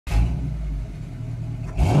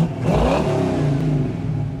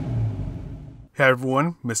Hey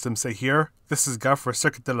everyone, Mr. Say here. This is Guy for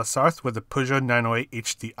Circuit de la Sarthe with the Peugeot 908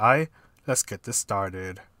 HDI. Let's get this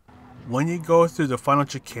started. When you go through the final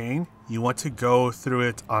chicane, you want to go through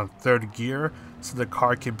it on third gear so the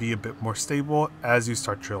car can be a bit more stable as you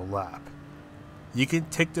start your lap. You can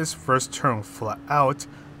take this first turn flat out,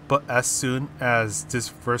 but as soon as this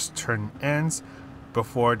first turn ends,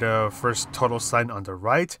 before the first total sign on the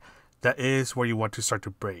right, that is where you want to start to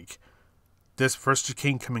brake. This first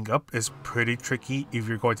chicane coming up is pretty tricky if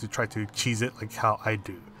you're going to try to cheese it like how I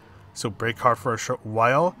do. So brake hard for a short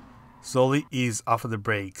while, slowly ease off of the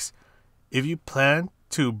brakes. If you plan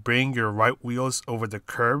to bring your right wheels over the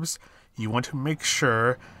curbs, you want to make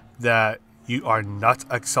sure that you are not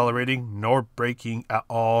accelerating nor braking at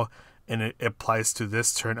all, and it applies to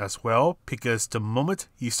this turn as well, because the moment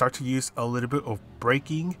you start to use a little bit of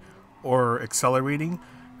braking or accelerating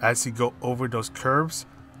as you go over those curbs,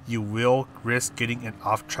 you will risk getting an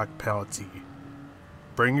off-track penalty.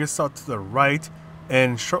 Bring yourself to the right,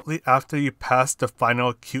 and shortly after you pass the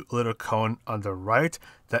final cute little cone on the right,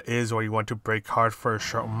 that is where you want to brake hard for a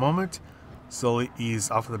short moment, slowly ease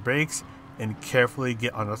off of the brakes, and carefully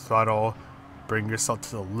get on the throttle. Bring yourself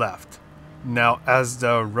to the left. Now as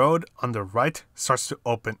the road on the right starts to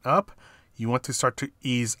open up, you want to start to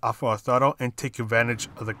ease off of the throttle and take advantage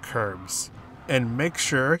of the curbs. And make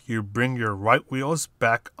sure you bring your right wheels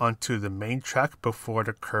back onto the main track before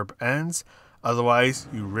the curb ends, otherwise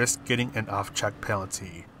you risk getting an off-track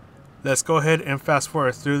penalty. Let's go ahead and fast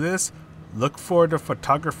forward through this. Look for the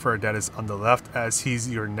photographer that is on the left as he's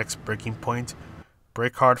your next braking point.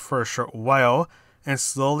 Brake hard for a short while and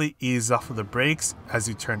slowly ease off of the brakes as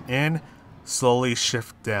you turn in, slowly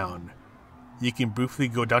shift down. You can briefly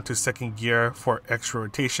go down to second gear for extra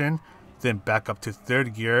rotation, then back up to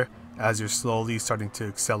third gear as you're slowly starting to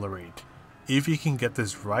accelerate. If you can get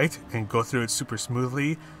this right and go through it super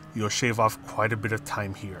smoothly, you'll shave off quite a bit of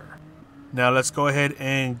time here. Now let's go ahead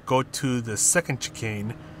and go to the second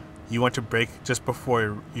chicane. You want to brake just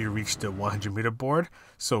before you reach the 100 meter board,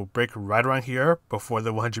 so brake right around here before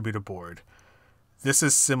the 100 meter board. This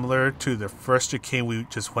is similar to the first chicane we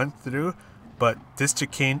just went through, but this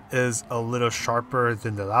chicane is a little sharper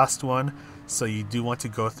than the last one, so you do want to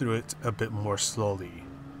go through it a bit more slowly.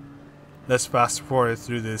 Let's fast forward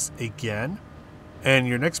through this again, and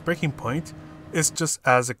your next braking point is just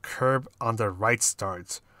as a curb on the right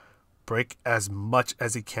starts. Brake as much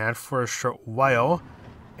as you can for a short while,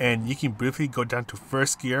 and you can briefly go down to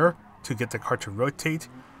first gear to get the car to rotate,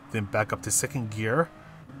 then back up to second gear,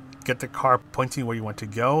 get the car pointing where you want to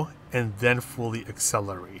go, and then fully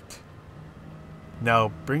accelerate.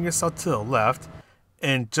 Now bring yourself to the left,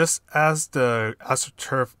 and just as the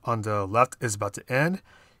AstroTurf on the left is about to end,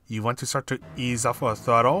 you want to start to ease off of the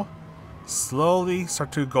throttle, slowly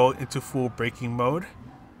start to go into full braking mode,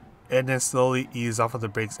 and then slowly ease off of the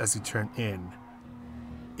brakes as you turn in.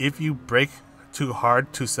 If you brake too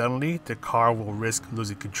hard too suddenly, the car will risk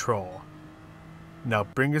losing control. Now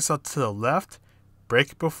bring yourself to the left,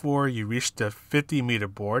 brake before you reach the 50 meter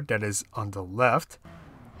board that is on the left,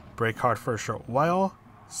 brake hard for a short while,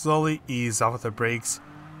 slowly ease off of the brakes.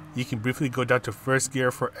 You can briefly go down to first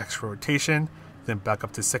gear for extra rotation, then back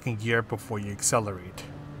up to second gear before you accelerate.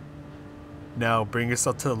 Now bring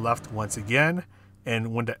yourself to the left once again,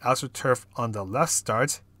 and when the AstroTurf on the left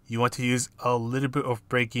starts, you want to use a little bit of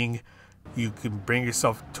braking. You can bring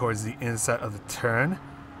yourself towards the inside of the turn,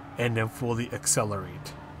 and then fully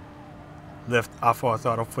accelerate. Lift off of the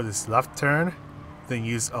throttle for this left turn, then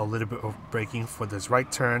use a little bit of braking for this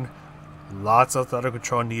right turn. Lots of throttle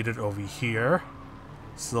control needed over here.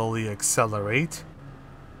 Slowly accelerate.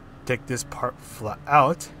 Take this part flat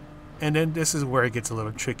out, and then this is where it gets a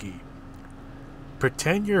little tricky.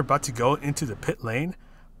 Pretend you're about to go into the pit lane,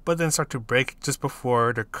 but then start to brake just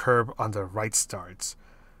before the curb on the right starts.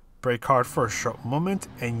 Brake hard for a short moment,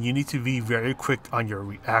 and you need to be very quick on your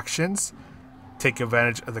reactions. Take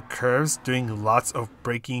advantage of the curves, doing lots of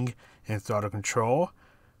braking and throttle control.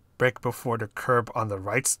 Brake before the curb on the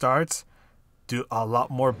right starts. Do a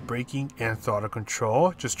lot more braking and throttle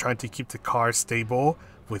control, just trying to keep the car stable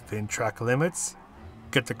within track limits.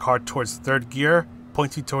 Get the car towards third gear,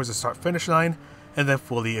 pointing towards the start finish line, and then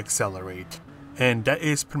fully accelerate. And that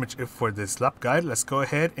is pretty much it for this lap guide. Let's go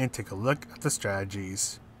ahead and take a look at the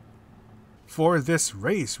strategies. For this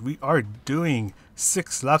race, we are doing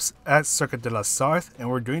 6 laps at Circuit de la Sarthe, and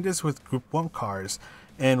we're doing this with Group 1 cars.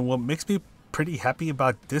 And what makes me pretty happy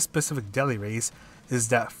about this specific daily race is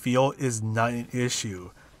that fuel is not an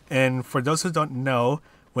issue. And for those who don't know,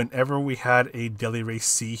 whenever we had a daily race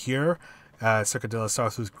C here at Circuit de la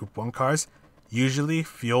Sarthe with Group 1 cars, Usually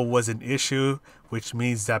fuel was an issue, which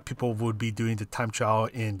means that people would be doing the time trial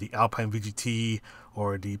in the Alpine VGT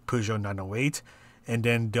or the Peugeot 908, and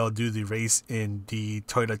then they'll do the race in the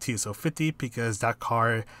Toyota TS050 because that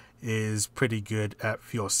car is pretty good at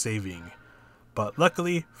fuel saving. But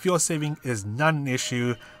luckily, fuel saving is not an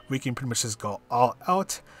issue. We can pretty much just go all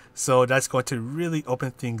out. So that's going to really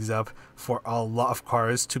open things up for a lot of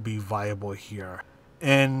cars to be viable here.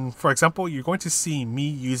 And for example, you're going to see me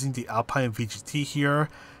using the Alpine VGT here.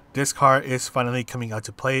 This car is finally coming out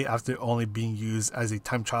to play after only being used as a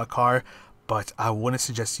time trial car, but I wouldn't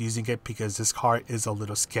suggest using it because this car is a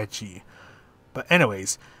little sketchy. But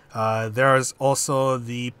anyways, there's also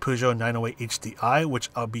the Peugeot 908 HDI, which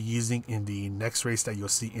I'll be using in the next race that you'll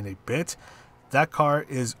see in a bit. That car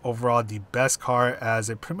is overall the best car as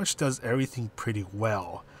it pretty much does everything pretty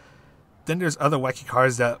well. Then there's other wacky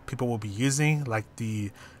cars that people will be using, like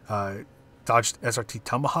the Dodge SRT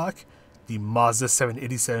Tomahawk, the Mazda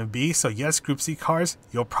 787B. So yes, Group C cars,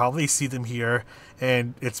 you'll probably see them here,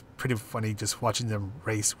 and it's pretty funny just watching them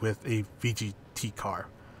race with a VGT car.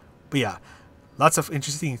 But yeah, lots of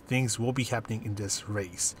interesting things will be happening in this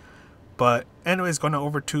race. But anyways, going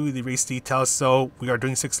over to the race details. So we are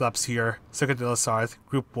doing 6 laps here. Circuit de la Sarthe,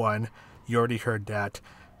 Group 1. You already heard that.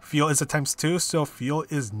 Fuel is a ×2, so fuel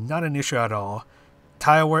is not an issue at all.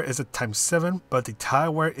 Tire wear is a ×7, but the tire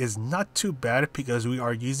wear is not too bad because we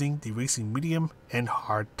are using the racing medium and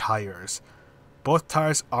hard tires. Both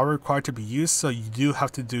tires are required to be used, so you do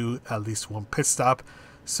have to do at least one pit stop.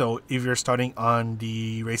 So if you're starting on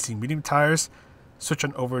the racing medium tires, switch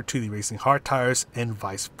on over to the racing hard tires and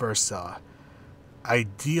vice versa.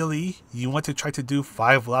 Ideally, you want to try to do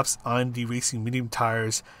 5 laps on the racing medium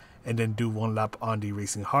tires and then do 1 lap on the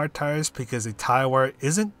racing hard tires because the tire wear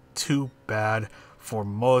isn't too bad for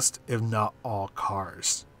most, if not all,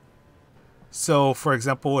 cars. So for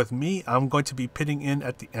example, with me, I'm going to be pitting in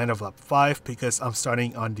at the end of lap 5 because I'm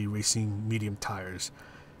starting on the racing medium tires.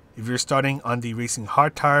 If you're starting on the racing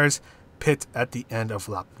hard tires, pit at the end of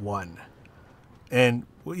lap 1. And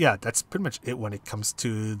well, yeah, that's pretty much it when it comes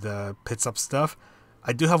to the pit stop stuff.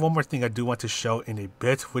 I do have one more thing I do want to show in a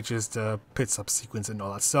bit, which is the pit stop sequence and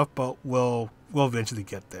all that stuff, but we'll eventually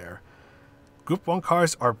get there. Group 1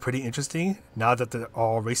 cars are pretty interesting now that they're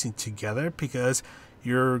all racing together because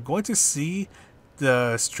you're going to see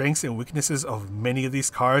the strengths and weaknesses of many of these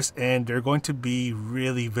cars, and they're going to be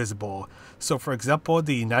really visible. So for example,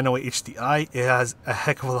 the 908 HDI, it has a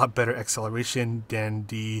heck of a lot better acceleration than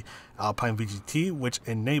the Alpine VGT, which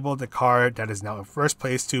enabled the car that is now in first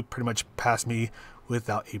place to pretty much pass me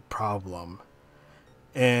without a problem.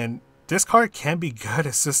 And this car can be good,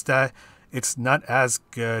 it's just that it's not as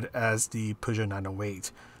good as the Peugeot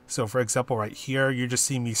 908. So for example, right here, you just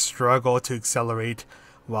see me struggle to accelerate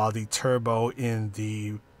while the turbo in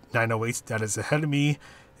the 908 that is ahead of me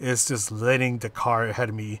is just letting the car ahead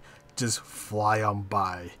of me just fly on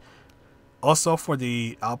by. Also for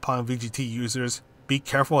the Alpine VGT users, be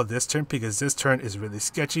careful of this turn because this turn is really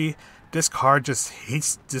sketchy. This car just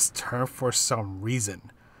hates this turn for some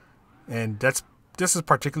reason. And this is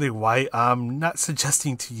particularly why I'm not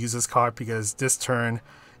suggesting to use this car because this turn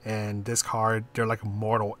and this car, they're like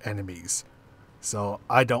mortal enemies. So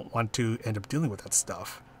I don't want to end up dealing with that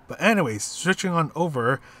stuff. But anyways, switching on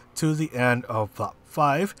over to the end of lap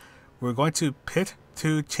 5, we're going to pit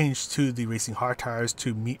to change to the racing hard tires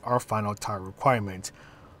to meet our final tire requirement.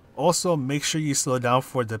 Also, make sure you slow down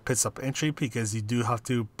for the pit stop entry because you do have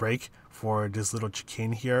to brake for this little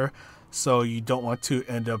chicane here. So you don't want to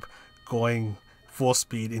end up going full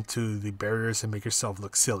speed into the barriers and make yourself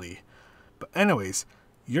look silly. But anyways,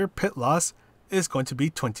 your pit loss is going to be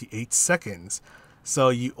 28 seconds. So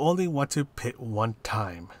you only want to pit 1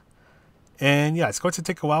 time. And yeah, it's going to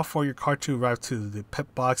take a while for your car to arrive to the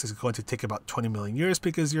pit box. It's going to take about 20 million years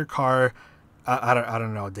because your car, I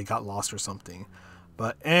don't know, they got lost or something.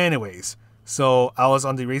 But anyways, so I was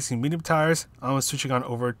on the racing medium tires. I was switching on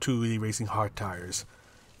over to the racing hard tires.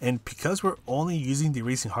 And because we're only using the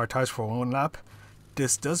racing hard tires for 1 lap,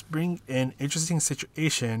 this does bring an interesting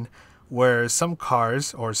situation where some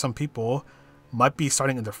cars or some people might be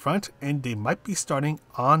starting in the front and they might be starting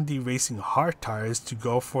on the racing hard tires to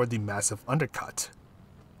go for the massive undercut.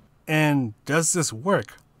 And does this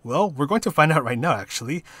work? Well, we're going to find out right now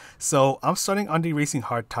actually. So I'm starting on the racing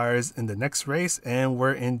hard tires in the next race and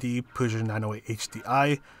we're in the Peugeot 908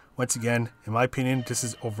 HDI. Once again, in my opinion, this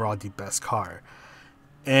is overall the best car.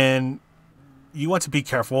 And you want to be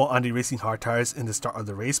careful on the racing hard tires in the start of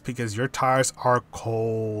the race because your tires are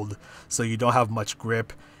cold, so you don't have much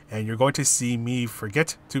grip, and you're going to see me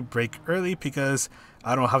forget to brake early because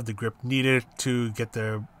I don't have the grip needed to get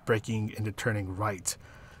the braking and the turning right.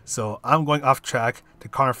 So I'm going off track. The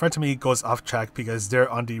car in front of me goes off track because they're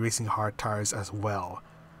on the racing hard tires as well.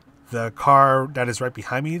 The car that is right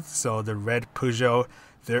behind me, so the red Peugeot,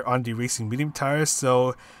 they're on the racing medium tires.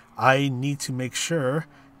 So I need to make sure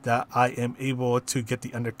that I am able to get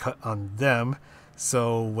the undercut on them.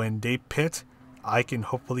 So when they pit, I can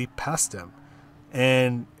hopefully pass them.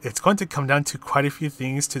 And it's going to come down to quite a few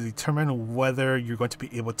things to determine whether you're going to be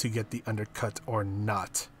able to get the undercut or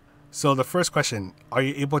not. So the first question, are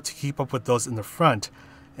you able to keep up with those in the front?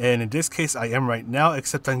 And in this case, I am right now,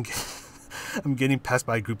 except I'm getting passed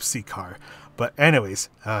by a Group C car. But anyways,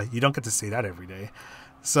 you don't get to say that every day.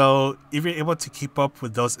 So if you're able to keep up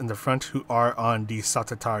with those in the front who are on the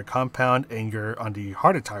softer tire compound and you're on the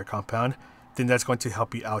harder tire compound, then that's going to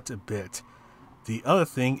help you out a bit. The other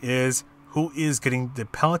thing is, who is getting the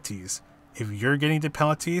penalties? If you're getting the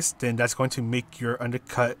penalties, then that's going to make your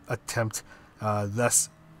undercut attempt less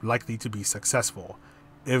likely to be successful.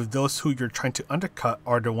 If those who you're trying to undercut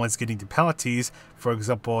are the ones getting the penalties, for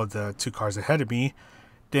example, the 2 cars ahead of me,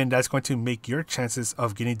 then that's going to make your chances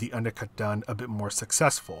of getting the undercut done a bit more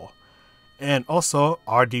successful. And also,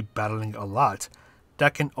 are they battling a lot?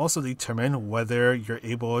 That can also determine whether you're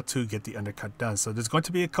able to get the undercut done. So there's going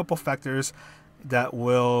to be a couple factors that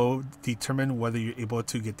will determine whether you're able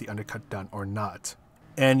to get the undercut done or not.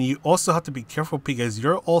 And you also have to be careful because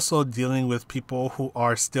you're also dealing with people who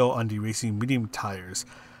are still on the racing medium tires.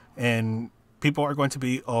 And people are going to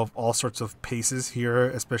be of all sorts of paces here,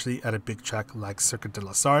 especially at a big track like Circuit de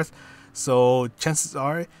la Sarthe. So chances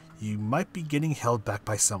are you might be getting held back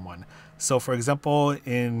by someone. So for example,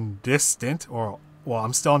 in this stint, well,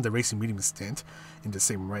 I'm still on the racing medium stint in the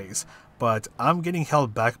same race, but I'm getting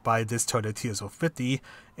held back by this Toyota TS050,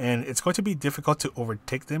 and it's going to be difficult to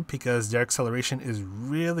overtake them because their acceleration is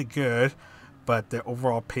really good, but their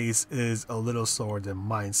overall pace is a little slower than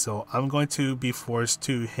mine. So I'm going to be forced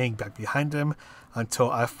to hang back behind them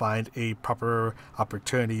until I find a proper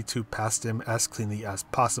opportunity to pass them as cleanly as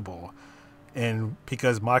possible. And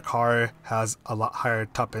because my car has a lot higher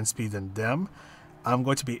top end speed than them, I'm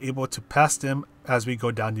going to be able to pass them as we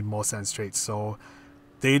go down the Mulsanne Straight. So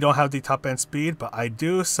they don't have the top end speed, but I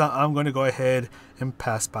do, so I'm going to go ahead and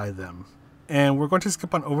pass by them. And we're going to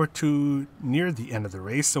skip on over to near the end of the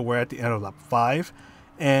race. So we're at the end of lap 5,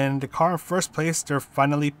 and the car in first place, they're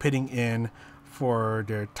finally pitting in for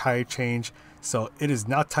their tire change. So it is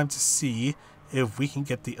now time to see if we can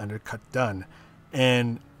get the undercut done.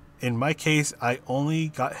 And in my case, I only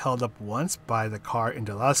got held up once by the car in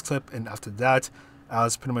the last clip, and after that, I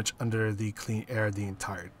was pretty much under the clean air the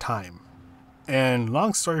entire time. And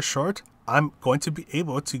long story short, I'm going to be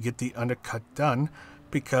able to get the undercut done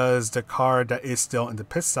because the car that is still in the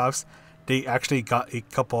pit stops, they actually got a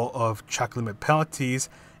couple of track limit penalties,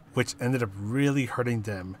 which ended up really hurting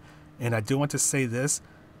them. And I do want to say this,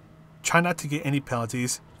 try not to get any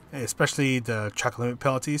penalties, especially the track limit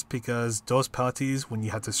penalties, because those penalties, when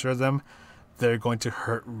you have to serve them, they're going to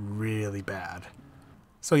hurt really bad.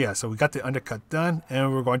 So yeah, so we got the undercut done,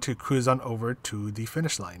 and we're going to cruise on over to the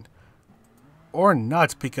finish line. Or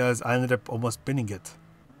not, because I ended up almost binning it.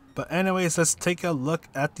 But anyways, let's take a look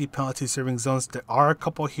at the penalty serving zones. There are a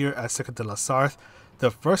couple here at Circuit de la Sarthe.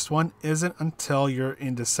 The first one isn't until you're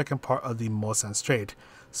in the second part of the Mulsanne Straight.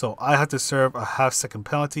 So I have to serve a half-second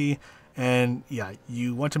penalty. And yeah,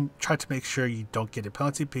 you want to try to make sure you don't get a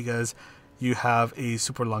penalty because you have a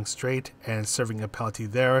super long straight, and serving a penalty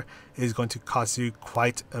there is going to cost you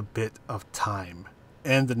quite a bit of time.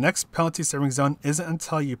 And the next penalty serving zone isn't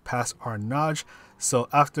until you pass Arnage. So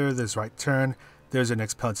after this right turn, there's your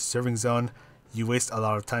next penalty serving zone. You waste a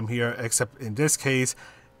lot of time here, except in this case,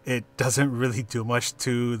 it doesn't really do much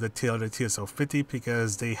to the Toyota TS050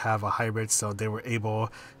 because they have a hybrid, so they were able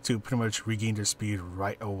to pretty much regain their speed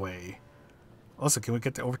right away. Also, can we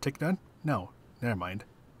get the overtake done? No, never mind.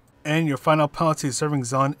 And your final penalty serving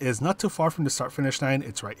zone is not too far from the start finish line.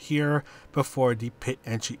 It's right here before the pit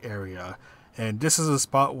entry area. And this is a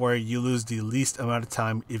spot where you lose the least amount of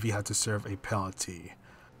time if you have to serve a penalty.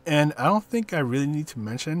 And I don't think I really need to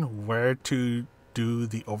mention where to do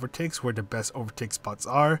the overtakes, where the best overtake spots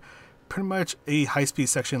are. Pretty much a high-speed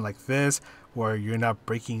section like this, where you're not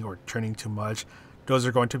braking or turning too much, those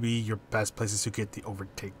are going to be your best places to get the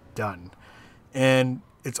overtake done. And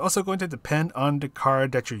it's also going to depend on the car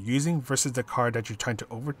that you're using versus the car that you're trying to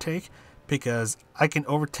overtake, because I can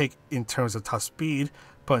overtake in terms of top speed,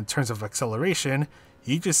 but in terms of acceleration,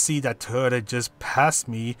 you just see that Toyota just passed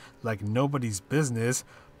me like nobody's business,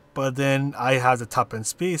 but then I have the top end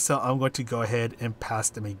speed, so I'm going to go ahead and pass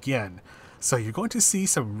them again. So you're going to see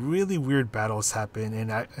some really weird battles happen,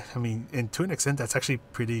 and I mean, and to an extent, that's actually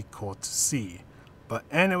pretty cool to see. But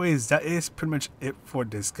anyways, that is pretty much it for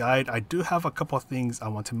this guide. I do have a couple of things I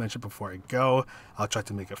want to mention before I go. I'll try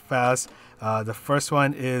to make it fast. The first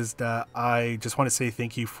one is that I just want to say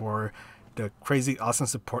thank you for the crazy awesome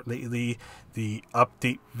support lately. The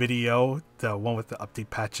update video, the one with the update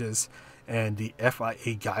patches, and the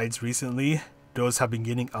FIA guides recently. Those have been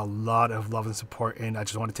getting a lot of love and support, and I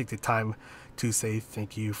just want to take the time to say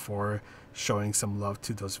thank you for showing some love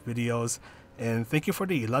to those videos. And thank you for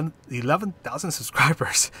the 11,000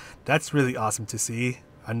 subscribers. That's really awesome to see.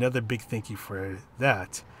 Another big thank you for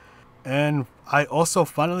that. And I also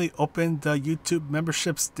finally opened the YouTube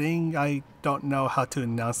memberships thing. I don't know how to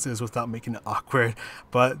announce this without making it awkward,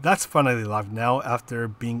 but that's finally live now after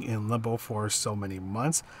being in limbo for so many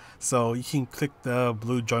months. So you can click the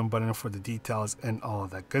blue join button for the details and all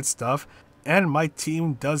of that good stuff. And my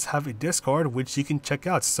team does have a Discord, which you can check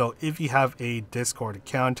out. So if you have a Discord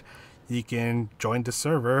account, you can join the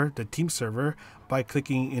server, the team server, by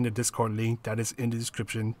clicking in the Discord link that is in the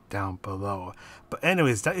description down below. But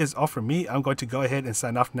anyways, that is all for me. I'm going to go ahead and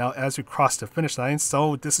sign off now as we cross the finish line.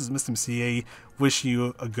 So this is Mr. MCA, wish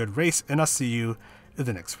you a good race, and I'll see you in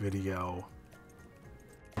the next video.